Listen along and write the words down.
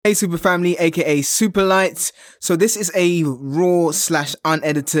Hey Super Family, aka Super Lights. So this is a raw slash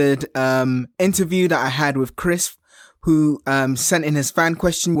unedited interview that I had with Chris, who sent in his fan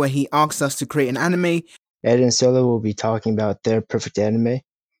question where he asked us to create an anime. Ed and Solo will be talking about their perfect anime,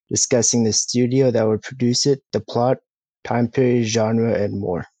 discussing the studio that would produce it, the plot, time period, genre, and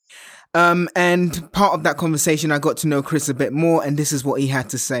more. And part of that conversation, I got to know Chris a bit more, and this is what he had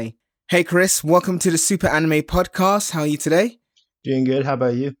to say. Hey Chris, welcome to the Super Anime Podcast. How are you today? Doing good. How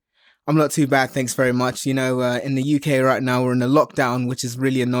about you? I'm not too bad, thanks very much. You know, in the UK right now, we're in a lockdown, which is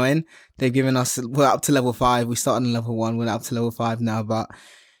really annoying. They've given us, we're up to level 5. We started on level 1, we're up to level 5 now, but,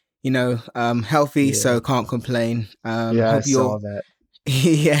 you know, healthy, so can't complain. I saw that.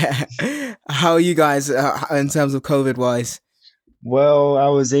 Yeah. How are you guys in terms of COVID-wise? Well, I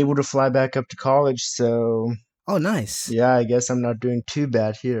was able to fly back up to college, so... Oh, nice. Yeah, I guess I'm not doing too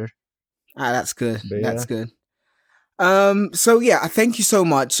bad here. That's good. But That's good. So yeah, thank you so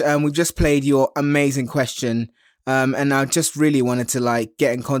much. We've just played your amazing question. And I just really wanted to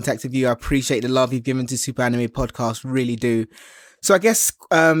get in contact with you. I appreciate the love you've given to Super Anime Podcast, really do. So I guess,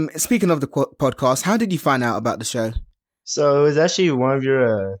 speaking of the podcast, how did you find out about the show? So it was actually one of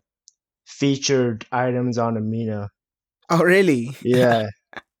your featured items on Amino. Oh, really? Yeah.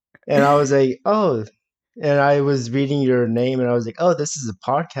 And I was like, oh, and I was reading your name and I was like, oh, this is a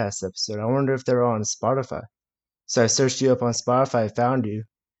podcast episode. I wonder if they're on Spotify. So I searched you up on Spotify, found you.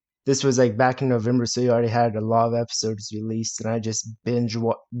 This was back in November, so you already had a lot of episodes released, and I just binge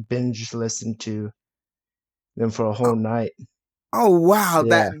listened to them for a whole night. Oh wow,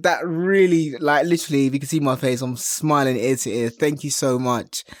 Yeah. that really, literally, if you can see my face, I'm smiling ear to ear. Thank you so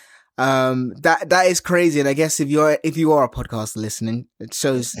much. That is crazy, and I guess if you are a podcaster listening, it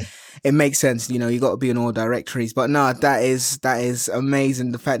shows it makes sense. You know, you got to be in all directories. But no, that is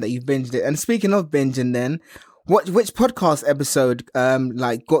amazing. The fact that you've binged it. And speaking of binging, then which podcast episode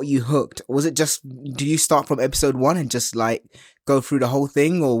got you hooked? Was it just, did you start from episode 1 and just go through the whole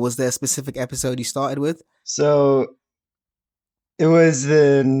thing, or was there a specific episode you started with? So it was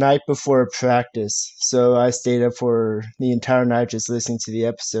the night before practice, so I stayed up for the entire night just listening to the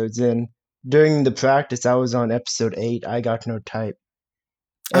episodes. And during the practice, I was on episode 8. I got no type.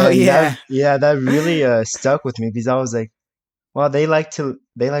 And oh yeah, that really stuck with me because I was like, well, they like to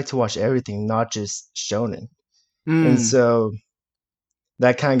watch everything, not just shonen. And so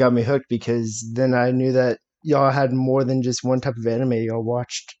that kind of got me hooked because then I knew that y'all had more than just one type of anime y'all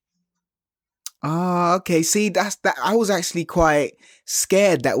watched. Ah, okay. See, that. I was actually quite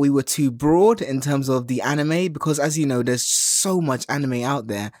scared that we were too broad in terms of the anime because, as you know, there's so much anime out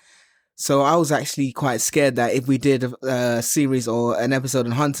there. So I was actually quite scared that if we did a series or an episode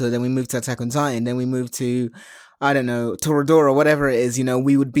on Hunter, then we moved to Attack on Titan, then we moved to, I don't know, Toradora, whatever it is, you know,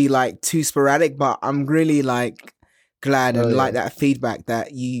 we would be too sporadic. But I'm really glad and like that feedback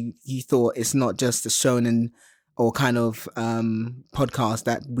that you thought it's not just a shonen or kind of podcast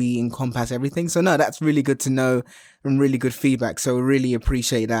that we encompass everything. So no, that's really good to know and really good feedback. So really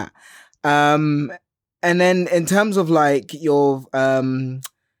appreciate that. And then in terms of your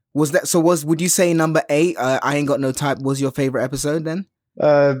would you say number 8, I Ain't Got No Type, was your favorite episode then?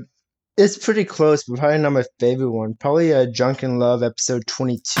 It's pretty close, but probably not my favorite one. Probably Drunken Love episode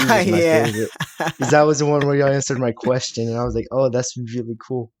 22 was my favorite. Because that was the one where y'all answered my question, and I was like, oh, that's really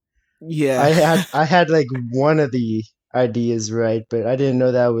cool. Yeah. I had one of the ideas right, but I didn't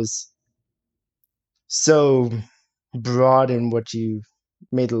know that was so broad in what you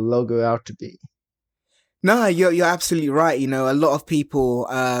made the logo out to be. No, you're absolutely right. You know, a lot of people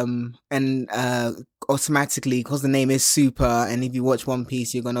automatically, because the name is Super, and if you watch One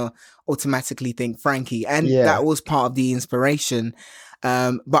Piece, you're gonna automatically think Frankie, and that was part of the inspiration.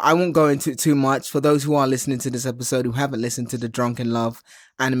 But I won't go into it too much. For those who are listening to this episode who haven't listened to the Drunken Love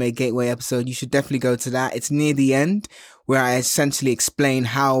Anime Gateway episode, you should definitely go to that. It's near the end where I essentially explain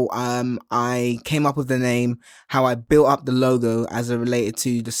how I came up with the name, how I built up the logo as it related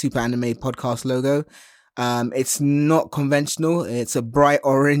to the Super Anime Podcast logo. It's not conventional. It's a bright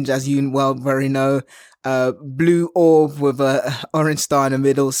orange, as you very know, blue orb with a orange star in the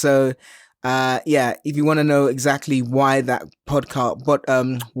middle. So, if you want to know exactly why that podcast, but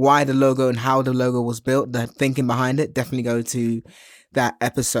why the logo and how the logo was built, the thinking behind it, definitely go to that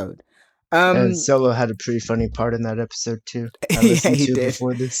episode. And Solo had a pretty funny part in that episode too. I listened to did.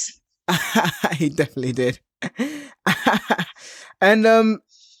 Before this. He definitely did. And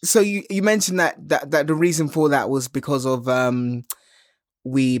so you mentioned that the reason for that was because of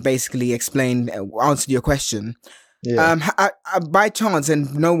we basically answered your question. Yeah. By chance,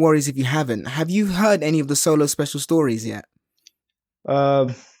 and no worries if you haven't, have you heard any of the Solo special stories yet?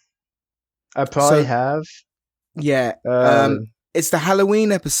 I probably have. Yeah. it's the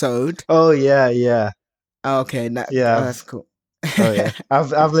Halloween episode. Oh yeah. Okay, Yeah. that's cool. Oh yeah,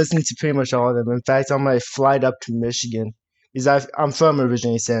 I've listened to pretty much all of them. In fact, on my flight up to Michigan, because I'm from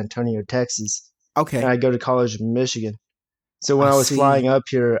originally San Antonio, Texas, and Okay, I go to college in Michigan. So when I I was flying see. up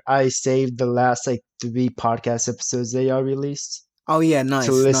here, I saved the last like 3 podcast episodes they all released Oh yeah, to nice,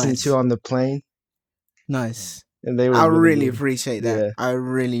 listen to nice, on the plane, nice. and they were I really really good. appreciate that. Yeah. I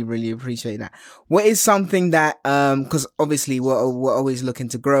really, really appreciate that. What is something that because obviously we're always looking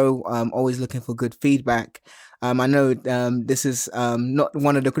to grow, always looking for good feedback. I know this is not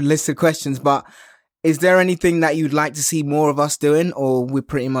one of the listed questions, but is there anything that you'd like to see more of us doing, or we're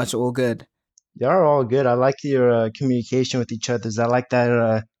pretty much all good? Y'all are all good. I like your communication with each other. I like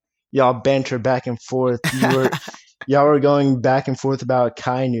that y'all banter back and forth. Y'all were going back and forth about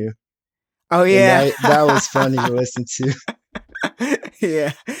Kainu, Oh and yeah. that was funny to listen to.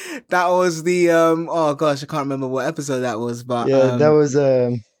 Yeah, that was the oh gosh, I can't remember what episode that was, but Yeah, that was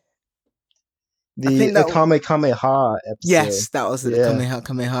I think the that Kamehameha episode. yes, that was the Yeah,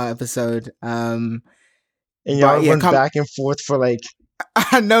 Kamehameha episode. and But y'all yeah, went back and forth for like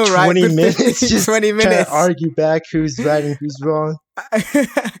I know, right? 20 Good minutes, 15, just 20 trying to minutes. argue back who's right and who's wrong.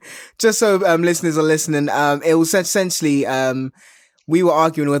 Just so listeners are listening, it was essentially we were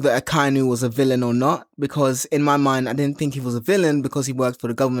arguing whether Akainu was a villain or not, because in my mind I didn't think he was a villain because he worked for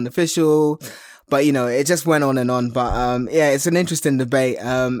the government official. But you know, it just went on and on. But yeah, it's an interesting debate,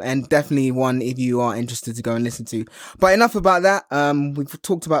 and definitely one if you are interested to go and listen to. But enough about that. We've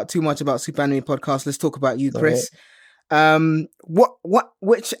talked about too much about Super Anime Podcast. Let's talk about you, Chris. What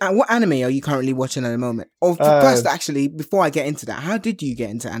anime are you currently watching at the moment? Or first, actually, before I get into that, how did you get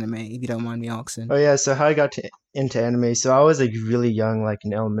into anime? If you don't mind me asking. Oh yeah, so how I got into anime? So I was like really young, like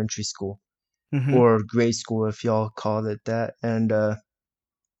in elementary school or grade school, if y'all called it that. And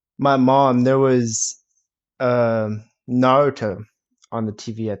my mom, there was Naruto on the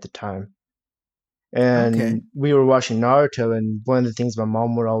TV at the time. And we were watching Naruto, and one of the things my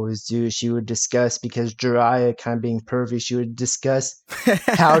mom would always do is she would discuss, because Jiraiya kind of being pervy, she would discuss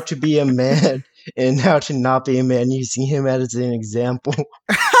how to be a man and how to not be a man, using him as an example.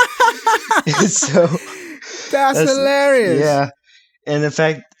 So that's hilarious. Yeah. And in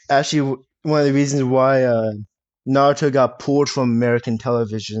fact, actually, one of the reasons why Naruto got pulled from American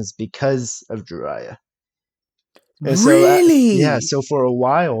television is because of Jiraiya. And really? So for a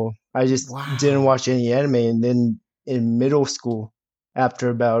while, I just didn't watch any anime. And then in middle school, after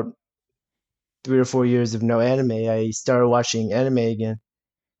about 3 or 4 years of no anime, I started watching anime again.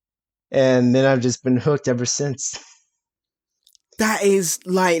 And then I've just been hooked ever since. That is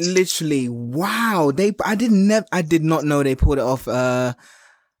like literally wow. I did not know they pulled it off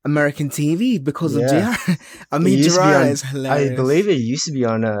American TV because of Jiraiya. I mean, Jiraiya is hilarious. I believe it used to be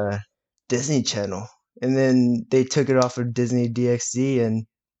on Disney Channel. And then they took it off of Disney DXD, and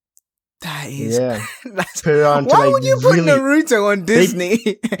that is put it on. Why would you put Naruto on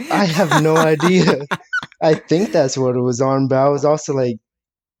Disney? I have no idea. I think that's what it was on, but I was also like,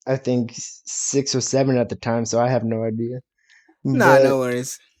 I think 6 or 7 at the time, so I have no idea. No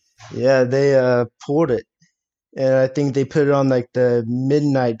worries. Yeah, they pulled it, and I think they put it on like the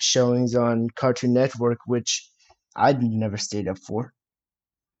midnight showings on Cartoon Network, which I'd never stayed up for.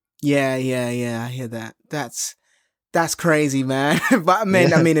 Yeah, I hear that. That's crazy, man. But I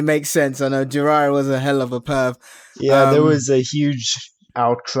mean, it makes sense. I know Jiraiya was a hell of a perv. Yeah, there was a huge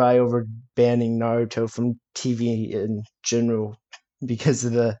outcry over banning Naruto from TV in general because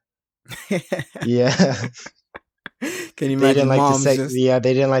of the Can you imagine? They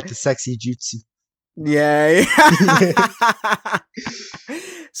didn't like the sexy jutsu. Yeah.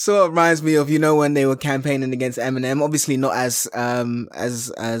 Sort of reminds me of, when they were campaigning against Eminem. Obviously not as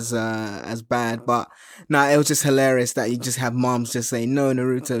bad, but it was just hilarious that you just have moms just say no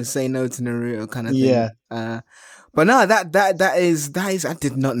Naruto, say no to Naruto kind of thing. Yeah. But no, that is I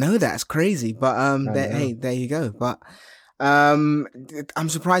did not know that. It's crazy. But hey, there you go. But I'm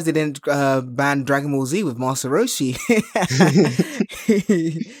surprised they didn't ban Dragon Ball Z with Master Roshi.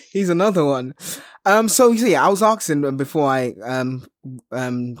 He's another one. So yeah, I was asking before I kind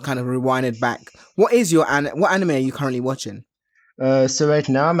of rewinded back. What anime are you currently watching? So right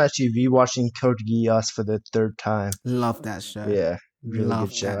now I'm actually rewatching Code Geass for the 3rd time. Love that show. Yeah, really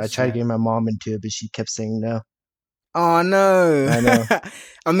good show. I tried getting my mom into it, but she kept saying no. Oh no! I know.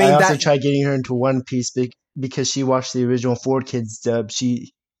 I mean, I also tried getting her into One Piece because she watched the original 4Kids dub.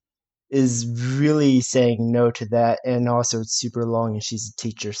 She is really saying no to that, and also it's super long, and she's a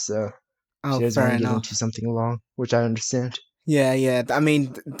teacher, so she doesn't want to get into something long, which I understand. Yeah. I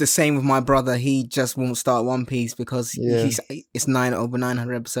mean, the same with my brother. He just won't start One Piece because it's over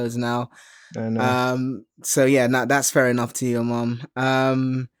 900 episodes now. I know. So yeah, that's fair enough to your mom.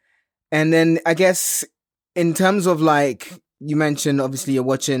 And then I guess in terms of like you mentioned, obviously you're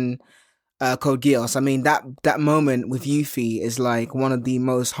watching Code Geass. I mean that moment with Yuffie is like one of the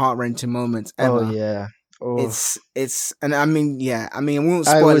most heart wrenching moments ever. Oh yeah. Oh. It's and I mean I won't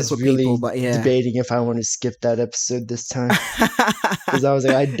spoil it for people, but yeah. Debating if I want to skip that episode this time because I was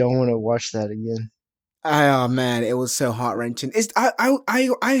like, I don't want to watch that again. Oh man, it was so heart wrenching.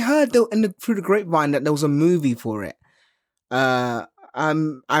 I heard through the grapevine that there was a movie for it. I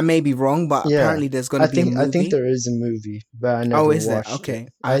may be wrong, but apparently there's going to be a movie. I think there is a movie, but I never watched it. Okay.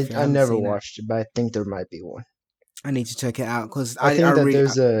 I never watched it, but I think there might be one. I need to check it out because I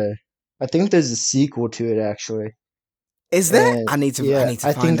think there's a sequel to it actually. Is there? I need to I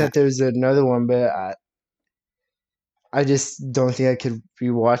think that there's another one, but I just don't think I could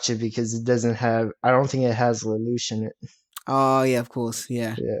rewatch it because it doesn't have. I don't think it has Lelouch in it. Oh yeah, of course,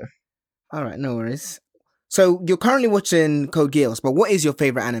 yeah. Yeah. All right, no worries. So you're currently watching Code Geass, but what is your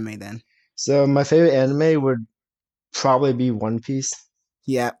favorite anime then? So my favorite anime would probably be One Piece.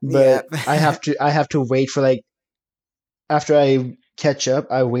 Yeah, but I have to wait for like after I catch up,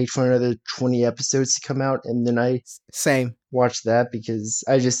 I wait for another 20 episodes to come out, and then I watch that because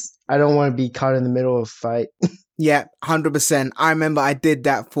I don't want to be caught in the middle of a fight. Yeah, 100%. I remember I did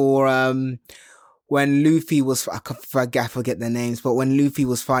that for when Luffy was I forget their names, but when Luffy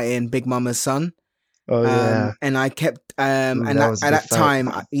was fighting Big Mama's son. Oh yeah. And I kept at that time,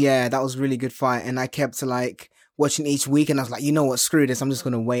 that was a really good fight, and I kept like watching each week, and I was like, you know what, screw this, I'm just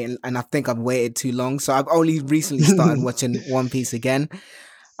gonna wait, and I think I've waited too long, so I've only recently started watching One Piece again.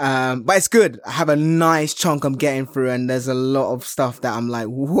 But it's good. I have a nice chunk I'm getting through, and there's a lot of stuff that I'm like,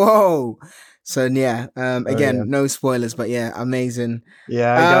 whoa. So yeah, again, no spoilers, but yeah, amazing.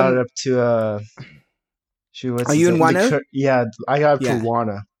 Yeah, I got it up to are you in Wano? Yeah, I got up to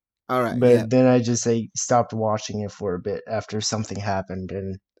Wano. All right, but then I just stopped watching it for a bit after something happened,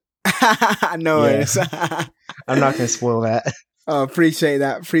 and no worries. I'm not gonna spoil that. Oh, appreciate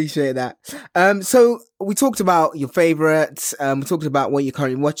that. So we talked about your favorites. We talked about what you're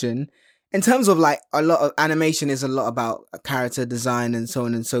currently watching. In terms of like a lot of animation is a lot about character design and so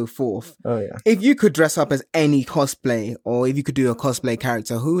on and so forth. Oh yeah. If you could dress up as any cosplay, or if you could do a cosplay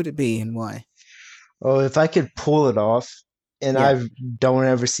character, who would it be and why? Oh, if I could pull it off. And I don't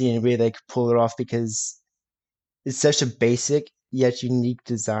ever see anybody that could pull it off because it's such a basic yet unique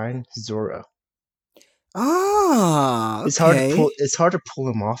design. Zoro. Ah, okay. It's hard to pull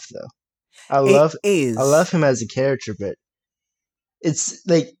him off though. I love him as a character, but it's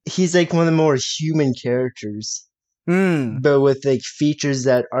like he's like one of the more human characters, but with like features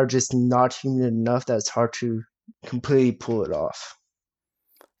that are just not human enough. That's hard to completely pull it off.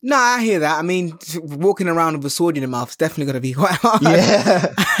 No, I hear that. I mean, walking around with a sword in your mouth is definitely going to be quite hard.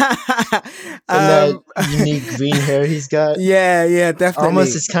 Yeah. And that unique green hair he's got. Yeah, definitely.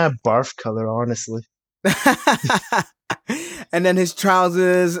 Almost this kind of barf color, honestly. And then his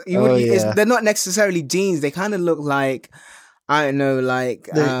trousers, they're not necessarily jeans. They kind of look like, I don't know, like...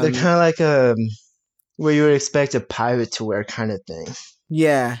 They're kind of like where you would expect a pirate to wear kind of thing.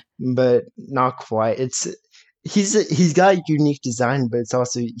 Yeah. But not quite. He's got a unique design, but it's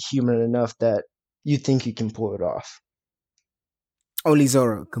also human enough that you think you can pull it off. Only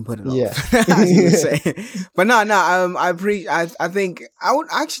Zoro can put it off. Yeah. But no. I think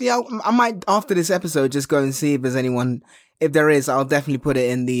I might after this episode just go and see if there's anyone. If there is, I'll definitely put it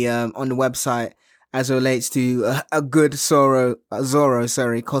in the on the website as it relates to a good Zoro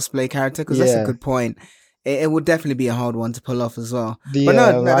cosplay character, because that's a good point. It would definitely be a hard one to pull off as well. The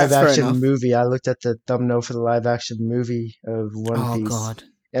live action movie, I looked at the thumbnail for the live action movie of One Piece. Oh god!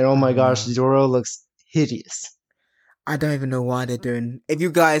 And oh my gosh, Zoro looks hideous. I don't even know why they're doing. If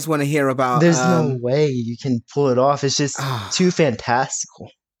you guys want to hear about, there's no way you can pull it off. It's just too fantastical.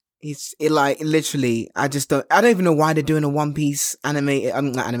 Literally, I don't even know why they're doing a One Piece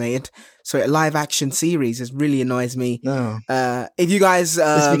live action series. It really annoys me. No. If you guys,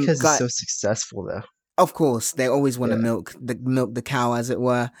 it's because it's so successful though. Of course, they always want to milk the cow, as it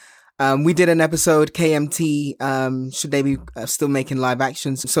were. We did an episode, KMT, should they be still making live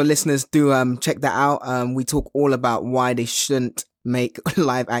actions? So listeners, do check that out. We talk all about why they shouldn't make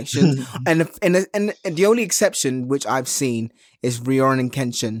live action. and the only exception, which I've seen, is Rurouni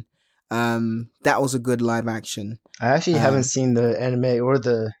Kenshin. That was a good live action. I actually haven't seen the anime or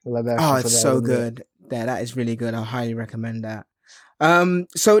the live action. Oh, it's so good. That is really good. I highly recommend that.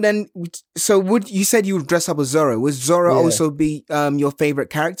 So would you said you would dress up as Zoro? Would Zoro also be your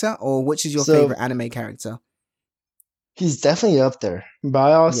favorite character, or which is your favorite anime character? He's definitely up there.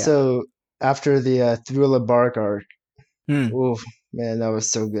 But I also, after the Thriller Bark arc, oh man, that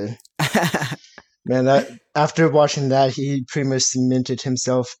was so good. Man, that after watching that, he pretty much cemented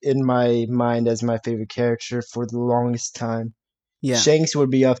himself in my mind as my favorite character for the longest time. Yeah, Shanks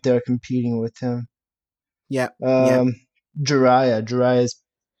would be up there competing with him. Yeah. Jiraiya is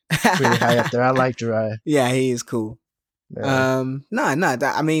pretty high up there. I like Jiraiya. Yeah, he is cool. Yeah.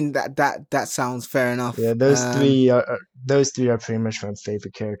 That sounds fair enough. Yeah, those three are pretty much my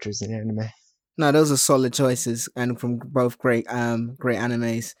favorite characters in anime. No, those are solid choices, and from both great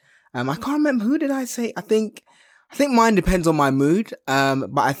animes. I can't remember, who did I say? I think mine depends on my mood.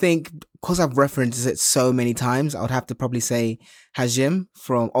 But I think because I've referenced it so many times, I would have to probably say Hajime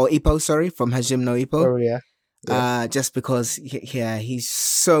from Hajime no Ippo. Oh yeah. Just because, he's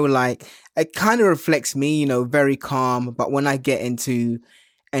so like, it kind of reflects me, very calm. But when I get into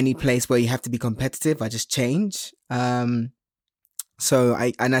any place where you have to be competitive, I just change. So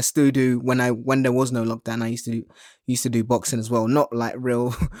I still do when there was no lockdown. I used to do boxing as well, not like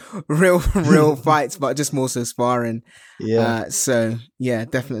real fights, but just more so sparring. Yeah. So yeah,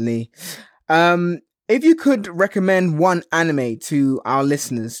 definitely. If you could recommend one anime to our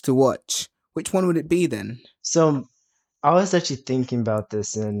listeners to watch, which one would it be then? So I was actually thinking about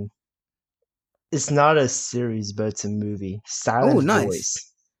this, and it's not a series, but it's a movie. Silent Voice.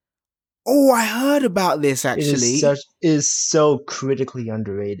 Oh, I heard about this actually. It is so critically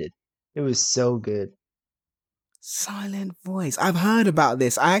underrated. It was so good. Silent Voice. I've heard about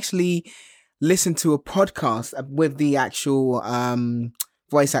this. I actually listened to a podcast with the actual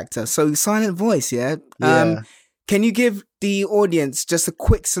voice actor. So Silent Voice, yeah? Can you give the audience just a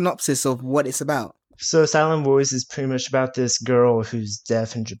quick synopsis of what it's about? So Silent Voice is pretty much about this girl who's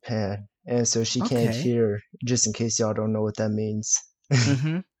deaf in Japan. And so she can't hear, just in case y'all don't know what that means.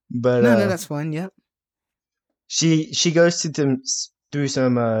 Mm-hmm. But no, that's fine. Yeah. She goes through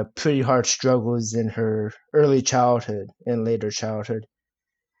some pretty hard struggles in her early childhood and later childhood,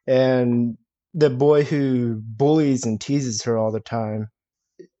 and the boy who bullies and teases her all the time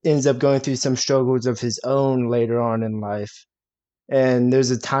ends up going through some struggles of his own later on in life. And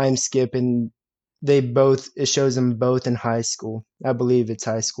there's a time skip, and it shows them both in high school. I believe it's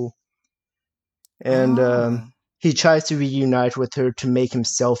high school, and he tries to reunite with her to make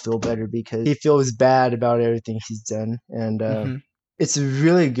himself feel better because he feels bad about everything he's done. And it's a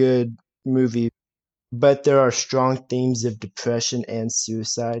really good movie, but there are strong themes of depression and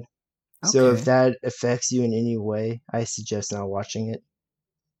suicide. Okay. So if that affects you in any way, I suggest not watching it.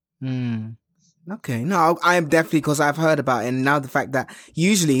 Okay. No, I am definitely, because I've heard about it. And now the fact that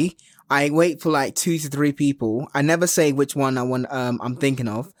usually I wait for like 2 to 3 people. I never say which one I'm thinking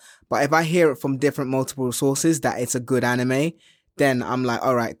of. But if I hear it from multiple sources that it's a good anime, then I'm like,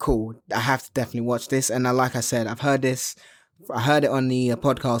 all right, cool. I have to definitely watch this. And like I said, I've heard this. I heard it on the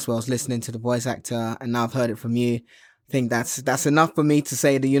podcast where I was listening to the voice actor, and now I've heard it from you. I think that's enough for me to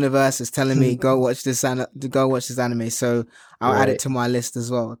say the universe is telling me go watch this anime. So I'll add it to my list as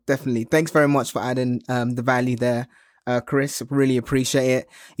well. Definitely. Thanks very much for adding the value there. Chris, really appreciate it.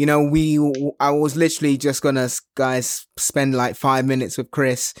 I was literally just gonna, guys, spend like 5 minutes with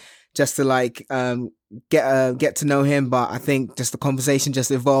Chris just to like get to know him, but I think just the conversation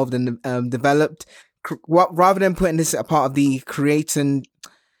just evolved and developed. Rather than putting this as part of the creating,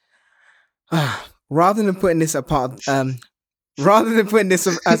 rather than putting this as part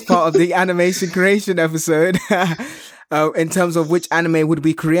of the animation creation episode. In terms of which anime would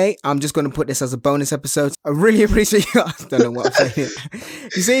we create, I'm just going to put this as a bonus episode. I really appreciate you. I don't know what I'm saying.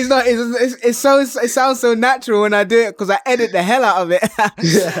 You see, it sounds so natural when I do it because I edit the hell out of it.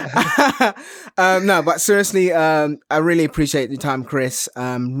 No, but seriously, I really appreciate the time, Chris.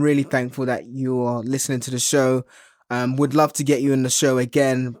 Really thankful that you are listening to the show. Would love to get you in the show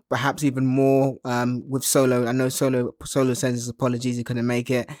again, perhaps even more with Solo. I know Solo sends his apologies, he couldn't make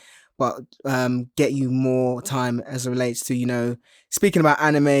it. But get you more time as it relates to, speaking about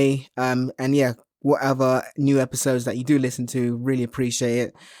anime, and yeah, whatever new episodes that you do listen to, really appreciate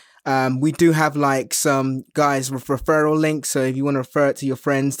it. We do have like some guys with referral links, so if you want to refer it to your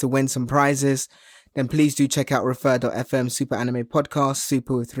friends to win some prizes, then please do check out refer.fm Super Anime Podcast,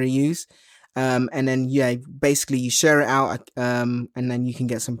 Super with 3 U's. And then basically you share it out, and then you can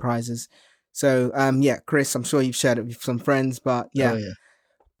get some prizes. So Chris, I'm sure you've shared it with some friends, but yeah. Oh, yeah.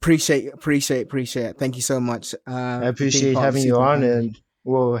 Appreciate it. Thank you so much. I appreciate having you on and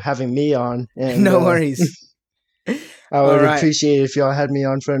having me on. And, no worries. I would appreciate if y'all had me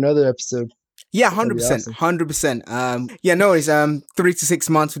on for another episode. Yeah, 100%. 100%. No worries. 3 to 6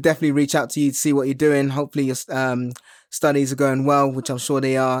 months, we'll definitely reach out to you to see what you're doing. Hopefully you're studies are going well, which I'm sure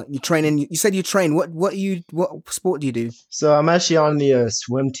they are. You training? You said you train. What sport do you do? So I'm actually on the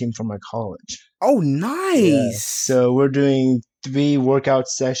swim team for my college. Oh, nice. Yeah. So we're doing 3 workout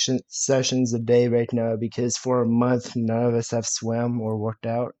sessions a day right now because for a month none of us have swam or worked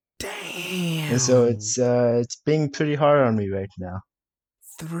out. Damn. And so it's being pretty hard on me right now.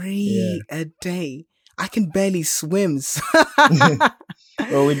 3 a day. I can barely swim.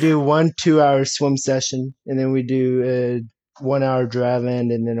 Well, we do 1 2-hour swim session, and then we do a 1-hour drive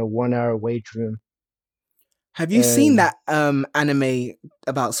in, and then a 1-hour weight room. Have you seen that anime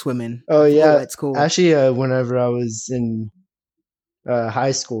about swimming? Oh yeah, it's cool. Actually, whenever I was in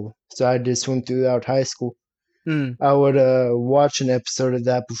high school, so I did swim throughout high school. I would watch an episode of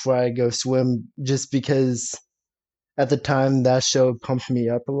that before I go swim, just because at the time that show pumped me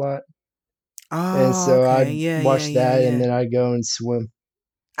up a lot. Oh, and so okay. I'd watch that and then I'd go and swim.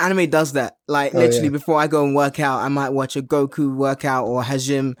 Anime does that. Like literally before I go and work out, I might watch a Goku workout or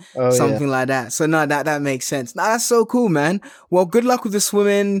Hajime, something like that. So no, that makes sense. No, that's so cool, man. Well, good luck with the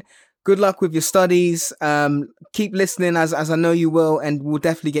swimming. Good luck with your studies. Keep listening as I know you will, and we'll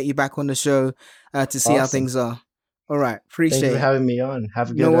definitely get you back on the show to see how things are. All right. Appreciate it. Thanks for having me on.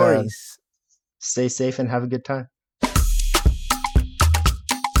 Have a good No worries. Stay safe and have a good time.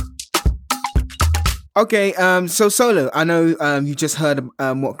 Okay, so Solo, I know you just heard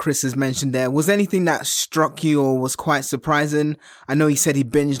what Chris has mentioned there. Was there anything that struck you or was quite surprising? I know he said he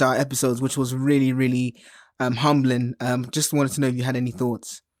binged our episodes, which was really, really humbling. Just wanted to know if you had any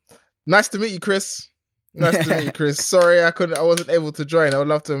thoughts. Nice to meet you, Chris. Nice to meet you, Chris. Sorry, I wasn't able to join. I would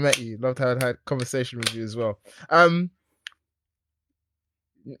love to have met you. Love to have had a conversation with you as well.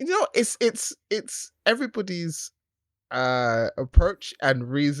 It's everybody's approach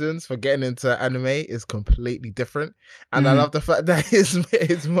and reasons for getting into anime is completely different, and I love the fact that his mom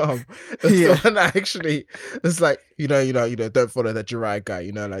is the one that actually is like, don't follow that Jiraiya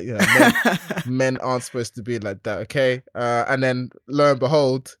guy, men aren't supposed to be like that, okay? And then lo and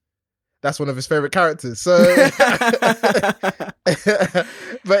behold, that's one of his favorite characters. So,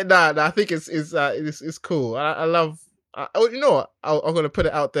 but nah, I think it's cool. I love. You know what? I'm gonna put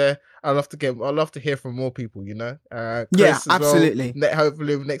it out there. I'd love to hear from more people. Chris absolutely. Well.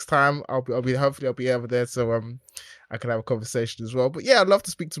 Hopefully next time I'll be over there, so I can have a conversation as well. But yeah, I'd love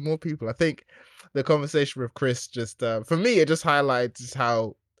to speak to more people. I think the conversation with Chris just for me, it just highlights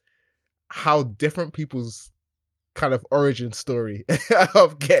how different people's kind of origin story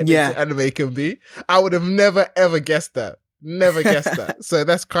of getting into anime can be. I would have never ever guessed that. So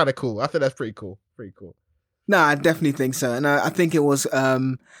that's kind of cool. I think that's pretty cool. No, I definitely think so. And I think it was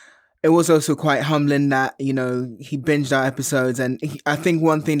also quite humbling that, he binged our episodes. And I think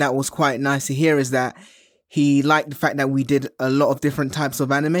one thing that was quite nice to hear is that he liked the fact that we did a lot of different types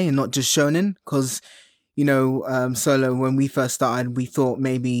of anime and not just shonen. Because, Solo, when we first started, we thought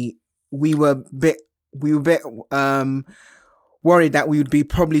maybe we were a bit worried that we would be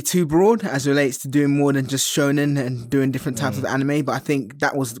probably too broad as relates to doing more than just shonen and doing different types of anime. But I think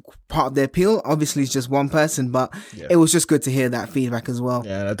that was part of the appeal. Obviously, it's just one person, but it was just good to hear that feedback as well.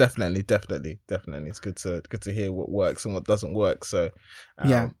 Yeah, definitely. It's good to hear what works and what doesn't work. So,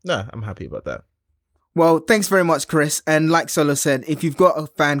 no, I'm happy about that. Well, thanks very much, Chris. And like Solo said, if you've got a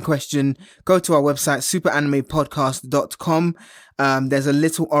fan question, go to our website, superanimepodcast.com. There's a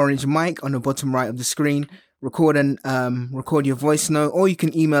little orange mic on the bottom right of the screen. Record your voice note, or you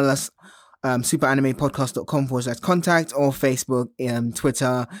can email us, superanimepodcast.com/contact, or Facebook,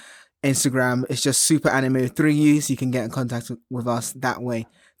 Twitter, Instagram. It's just superanime with 3 U's. You can get in contact with us that way.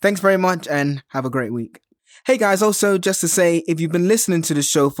 Thanks very much and have a great week. Hey guys, also just to say, if you've been listening to the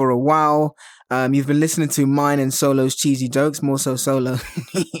show for a while, you've been listening to mine and Solo's cheesy jokes, more so Solo.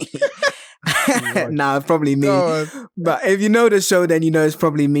 Nah, probably me. But if you know the show, then you know it's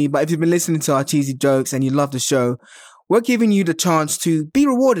probably me. But if you've been listening to our cheesy jokes and you love the show, we're giving you the chance to be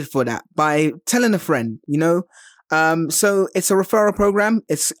rewarded for that by telling a friend, So it's a referral program.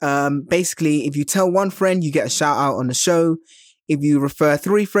 It's basically, if you tell one friend, you get a shout out on the show. If you refer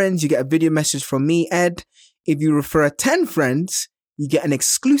 3 friends, you get a video message from me, Ed. If you refer 10 friends, you get an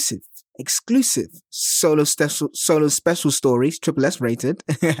exclusive Solo special stories, SSS rated.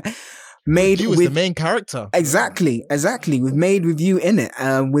 Made you with the main character. Exactly. We've made with you in it,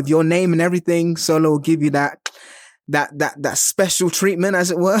 with your name and everything. Solo will give you that special treatment,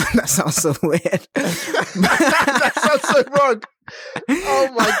 as it were. That sounds so weird. That sounds so wrong. Oh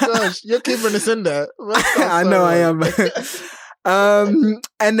my gosh, you're keeping us in there. I know I am.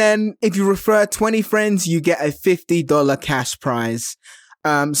 And then if you refer 20 friends, you get a $50 cash prize.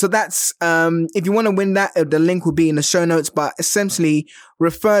 So that's, if you want to win that, the link will be in the show notes, but essentially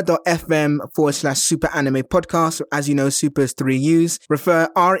refer.fm/super anime podcast. As you know, super is 3 U's. Refer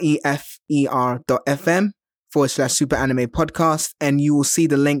refer.fm/super anime podcast, and you will see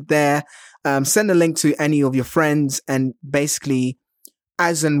the link there. Send the link to any of your friends, and basically,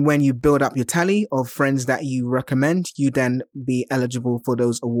 as and when you build up your tally of friends that you recommend, you then be eligible for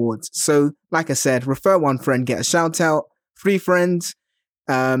those awards. So, like I said, refer one friend, get a shout out. 3 friends,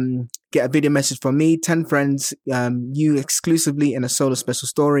 get a video message from me. 10 friends, you exclusively in a solo special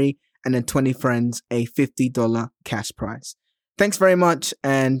story, and then 20 friends, a $50 cash prize. Thanks very much,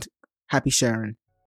 and happy sharing.